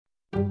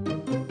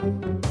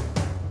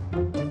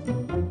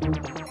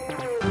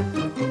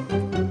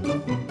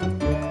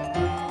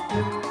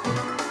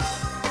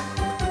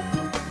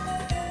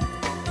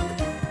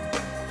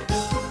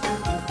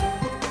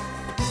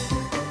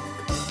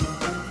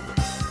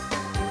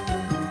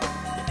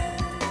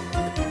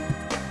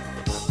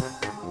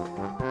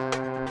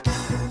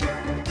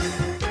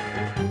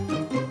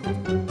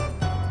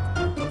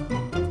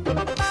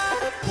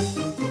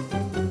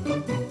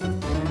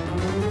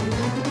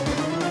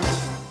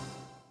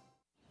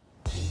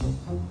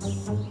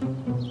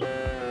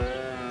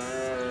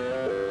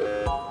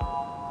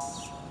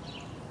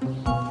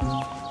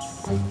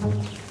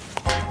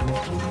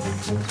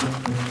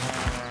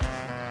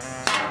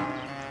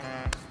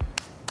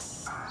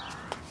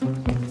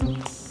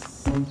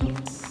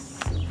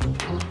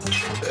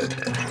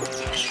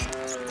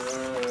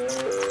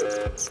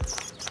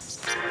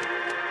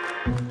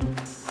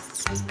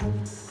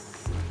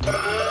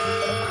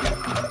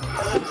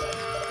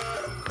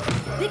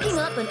Picking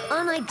up an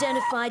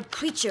unidentified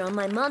creature on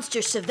my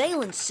monster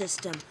surveillance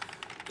system.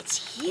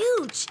 It's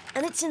huge,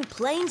 and it's in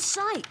plain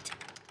sight.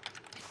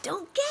 I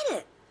don't get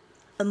it.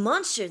 A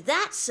monster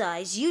that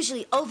size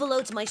usually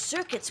overloads my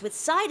circuits with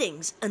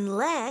sightings,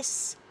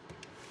 unless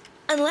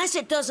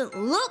it doesn't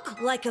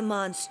look like a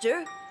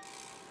monster.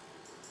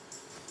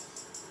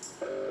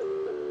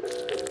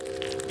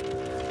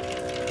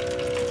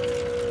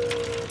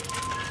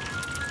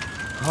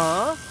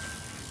 Huh?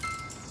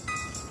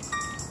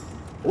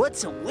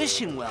 What's a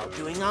wishing well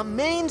doing on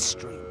Main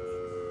Street?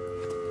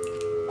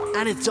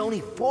 And it's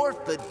only 4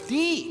 foot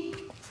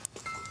deep.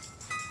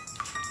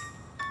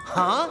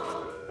 Huh?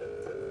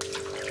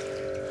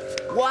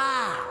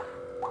 Wow!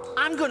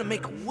 I'm gonna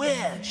make a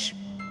wish.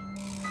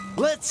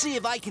 Let's see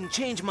if I can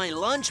change my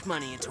lunch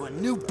money into a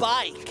new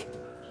bike.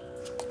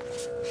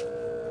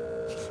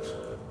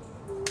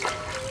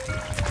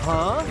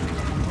 Huh?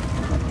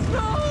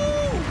 No!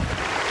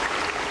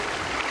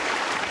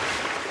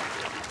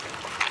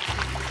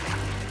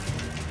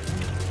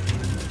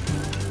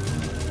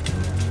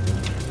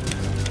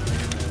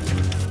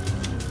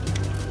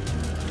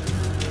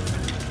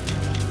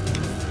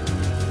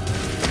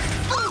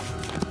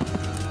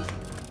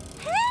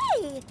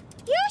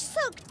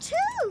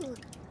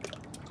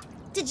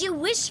 Did you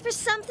wish for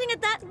something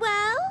at that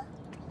well?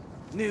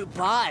 New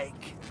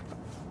bike.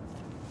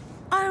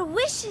 Our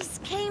wishes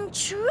came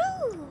true.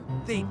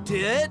 They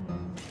did?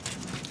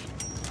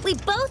 We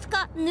both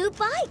got new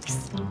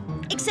bikes.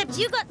 Except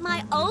you got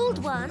my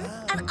old one,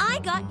 and I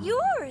got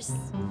yours.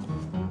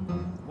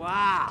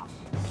 Wow.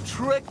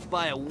 Tricked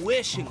by a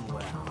wishing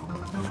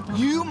well.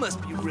 You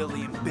must be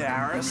really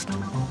embarrassed.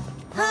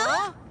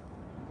 Huh?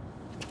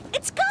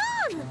 It's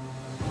gone!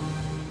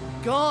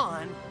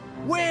 Gone?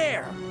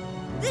 Where?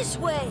 This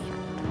way.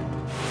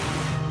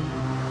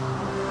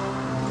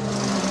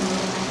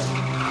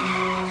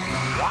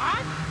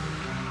 What?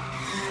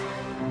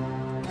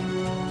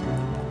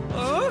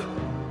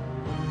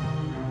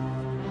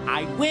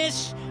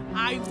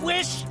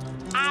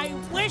 I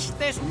wish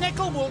this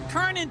nickel will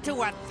turn into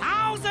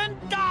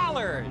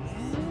 $1,000.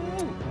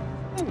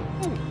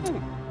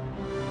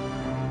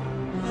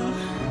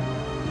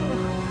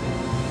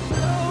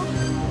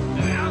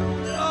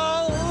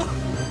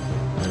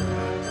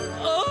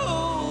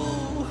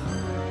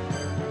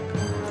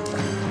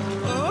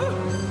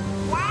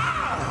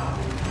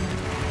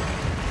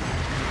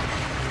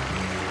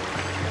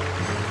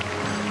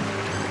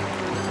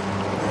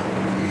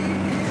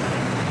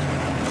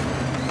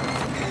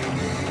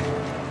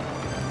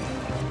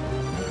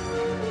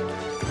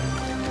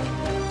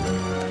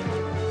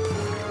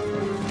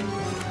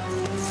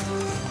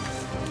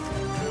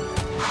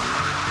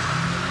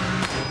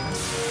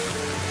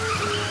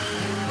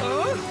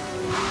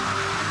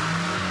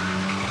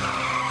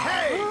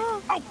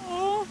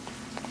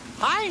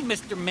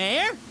 Mr.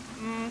 Mayor.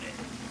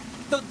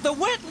 The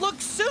wet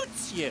look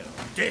suits you.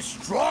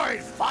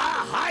 Destroyed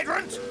fire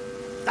hydrant?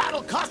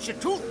 That'll cost you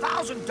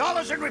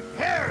 $2,000 in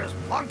repairs,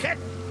 Plunkett.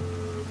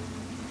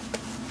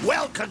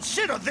 Well,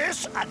 consider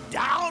this a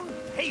down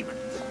payment.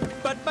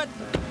 But, my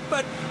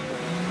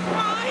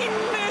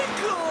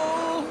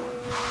nickel!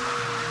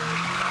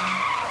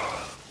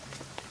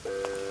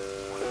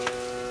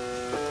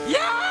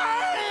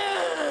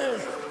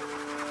 Yes!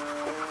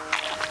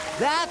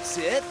 That's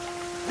it.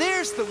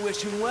 There's the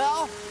wishing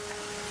well.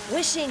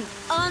 Wishing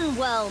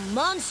unwell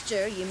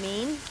monster, you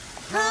mean?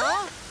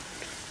 Huh?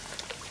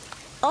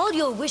 All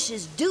your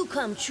wishes do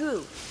come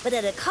true, but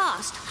at a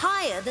cost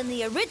higher than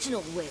the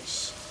original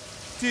wish.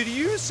 Did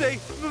you say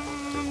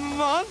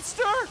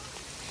monster?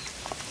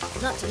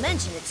 Not to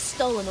mention it's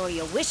stolen all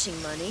your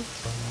wishing money.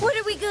 What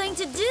are we going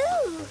to do?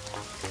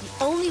 The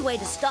only way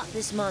to stop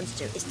this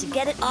monster is to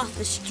get it off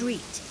the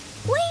street.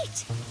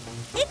 Wait!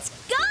 It's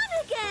gone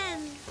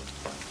again!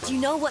 Do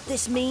you know what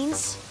this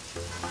means?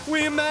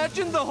 We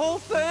imagined the whole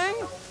thing?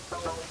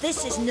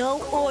 This is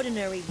no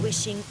ordinary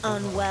wishing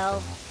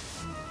unwell.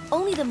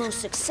 Only the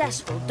most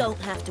successful don't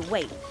have to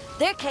wait.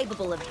 They're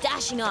capable of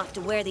dashing off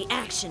to where the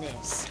action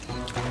is.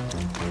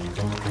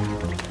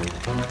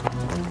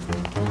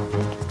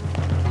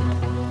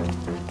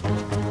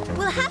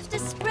 We'll have to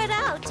spread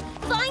out,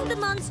 find the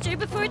monster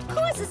before it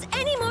causes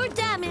any more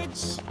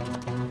damage.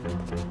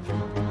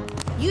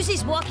 Use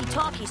these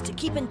walkie-talkies to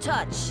keep in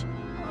touch.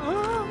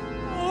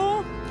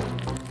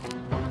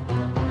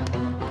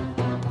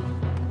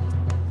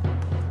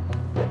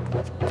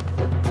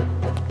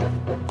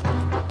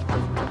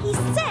 He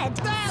said,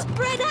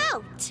 spread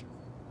out.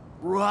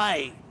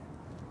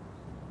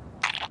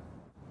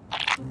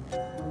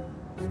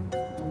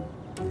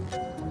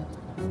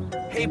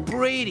 Hey,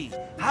 Brady,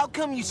 how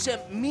come you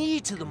sent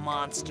me to the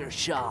monster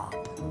shop?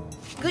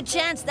 Good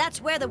chance that's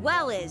where the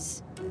well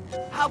is.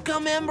 How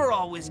come Ember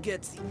always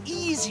gets the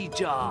easy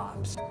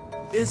jobs?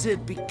 Is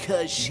it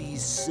because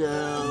she's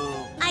so...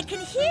 I can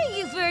hear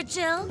you,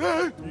 Virgil.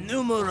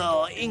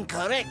 Numero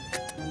incorrect.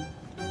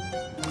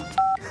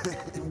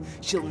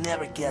 She'll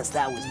never guess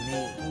that was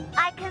me.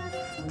 I can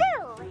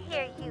still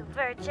hear you,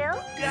 Virgil.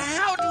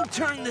 How do you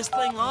turn this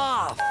thing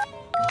off?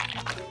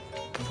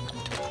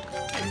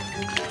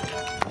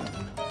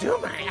 Do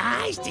my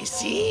eyes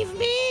deceive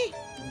me?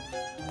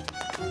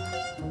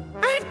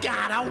 I've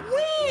got a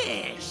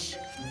wish!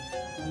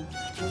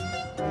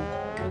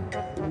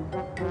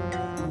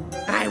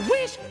 I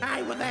wish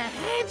I were the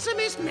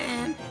handsomest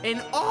man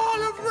in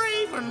all of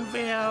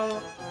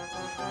Ravenville.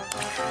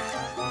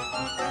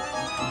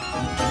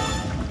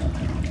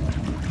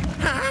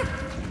 Huh?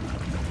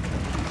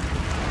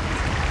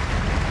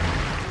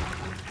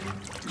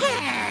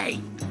 Hey!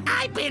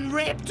 I've been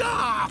ripped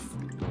off!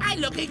 I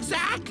look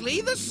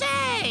exactly the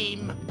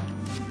same!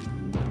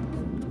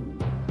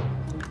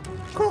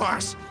 Of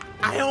course,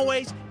 I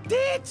always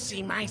did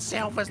see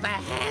myself as the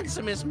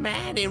handsomest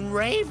man in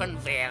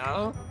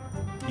Ravenville.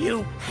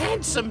 You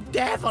handsome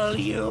devil,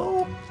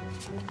 you!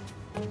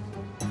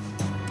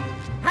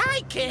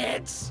 Hi,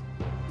 kids!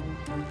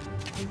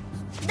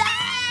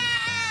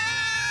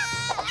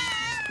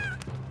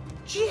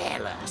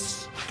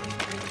 Jealous.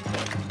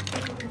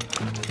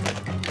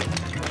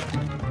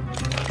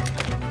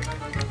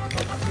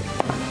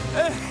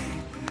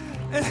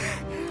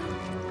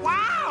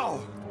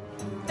 Wow!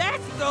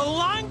 That's the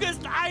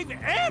longest I've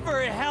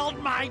ever held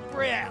my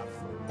breath.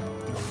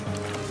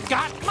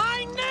 Got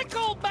my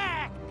nickel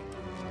back!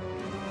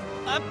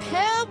 A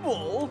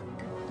pebble?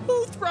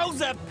 Who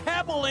throws a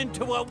pebble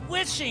into a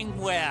wishing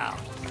well?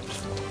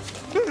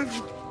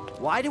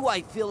 Why do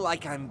I feel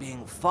like I'm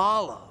being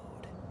followed?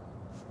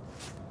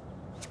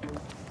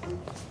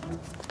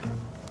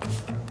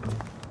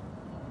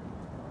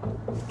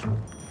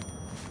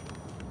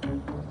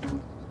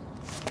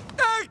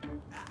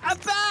 A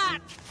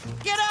bat!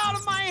 Get out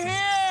of my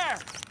hair!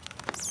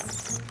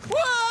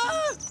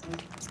 Whoa!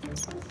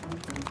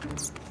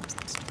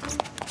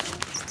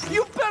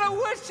 You better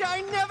wish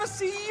I never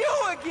see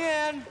you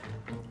again!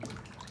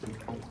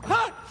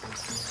 Huh?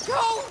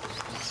 Go!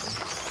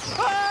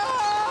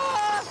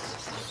 Ah!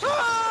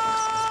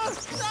 Ah!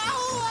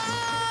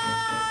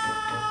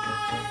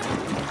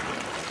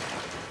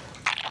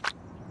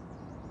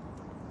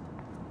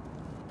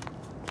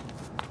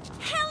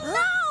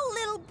 Hello,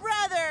 little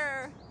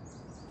brother!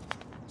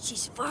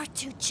 She's far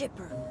too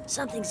chipper.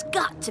 Something's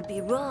got to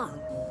be wrong.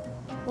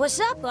 What's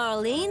up,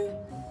 Arlene?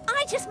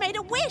 I just made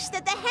a wish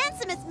that the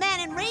handsomest man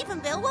in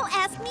Ravenville will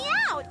ask me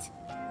out.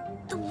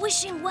 The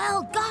wishing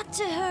well got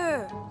to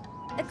her.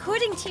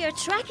 According to your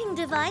tracking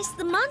device,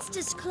 the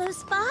monster's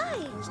close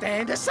by.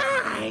 Stand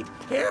aside!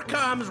 Here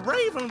comes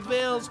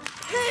Ravenville's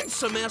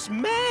handsomest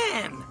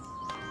man!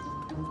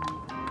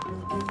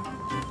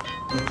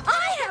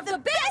 I have the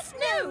best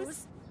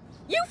news!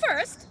 You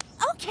first.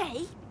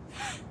 Okay.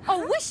 A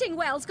wishing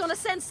well's gonna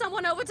send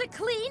someone over to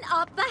clean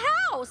up the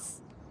house.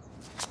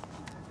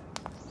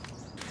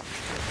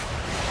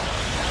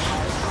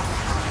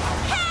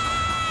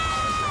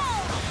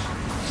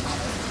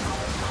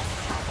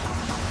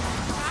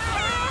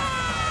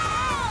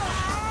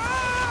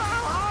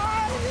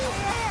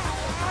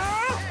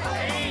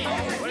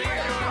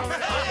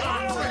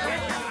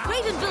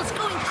 Ravenville's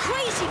going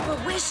crazy for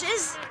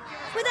wishes.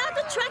 Without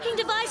the tracking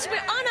device, we're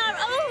on our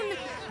own.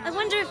 I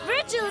wonder if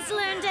Virgil's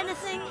learned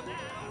anything.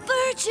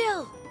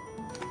 Virgil!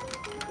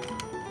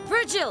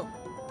 Virgil!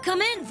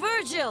 Come in,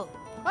 Virgil!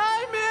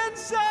 I'm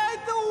inside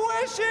the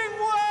wishing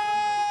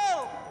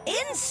well!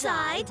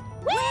 Inside?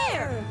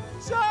 Where?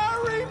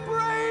 Sorry,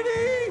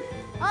 Brady!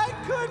 I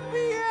could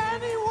be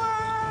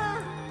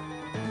anywhere!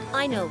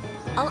 I know.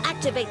 I'll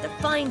activate the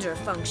finder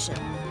function.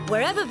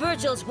 Wherever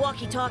Virgil's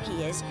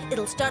walkie-talkie is,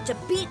 it'll start to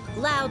beep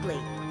loudly.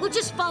 We'll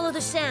just follow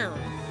the sound.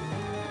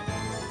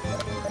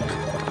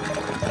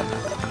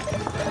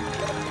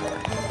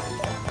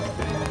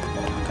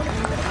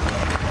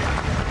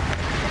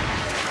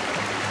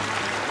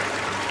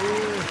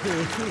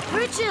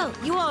 Virgil,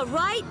 you all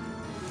right?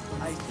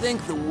 I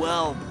think the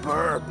well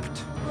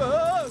burped.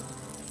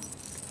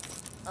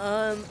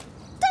 Don't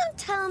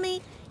tell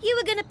me you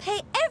were gonna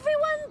pay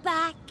everyone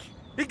back.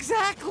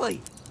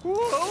 Exactly!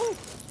 Whoa!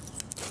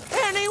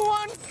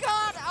 Anyone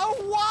got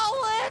a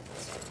wallet?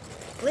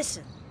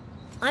 Listen,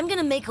 I'm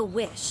gonna make a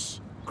wish.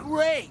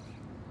 Great!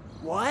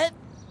 What?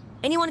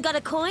 Anyone got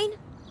a coin?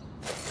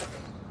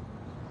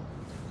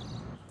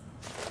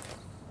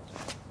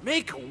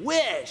 Make a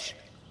wish?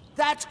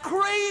 That's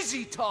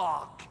crazy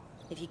talk!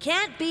 If you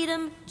can't beat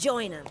 'em,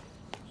 join 'em.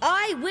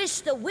 I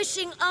wish the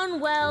wishing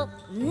unwell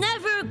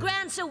never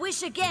grants a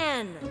wish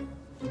again.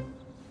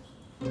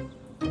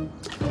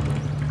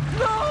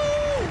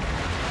 No!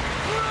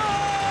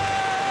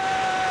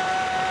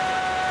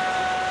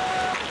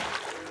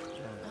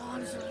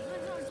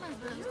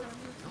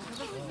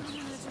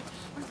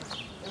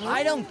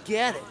 I don't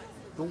get it.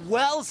 The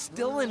well's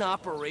still in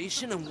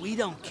operation and we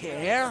don't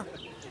care?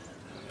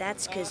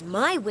 That's because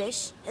my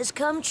wish has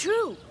come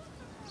true.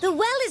 The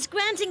well is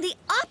granting the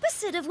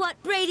opposite of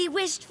what Brady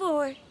wished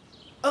for.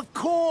 Of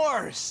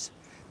course!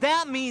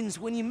 That means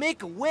when you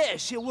make a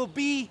wish, it will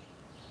be...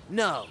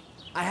 No,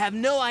 I have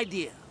no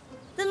idea.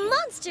 The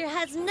monster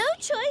has no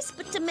choice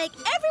but to make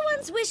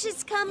everyone's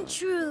wishes come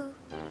true.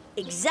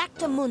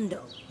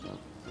 Exactamundo.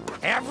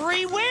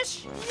 Every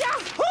wish?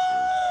 Yahoo!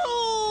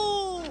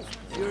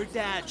 Your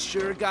dad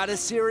sure got a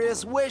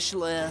serious wish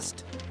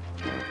list.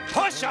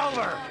 Push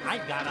over!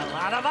 I've got a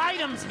lot of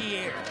items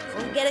here.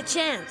 Won't get a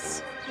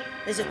chance.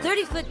 There's a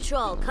 30-foot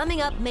trawl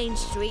coming up Main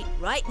Street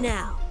right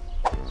now.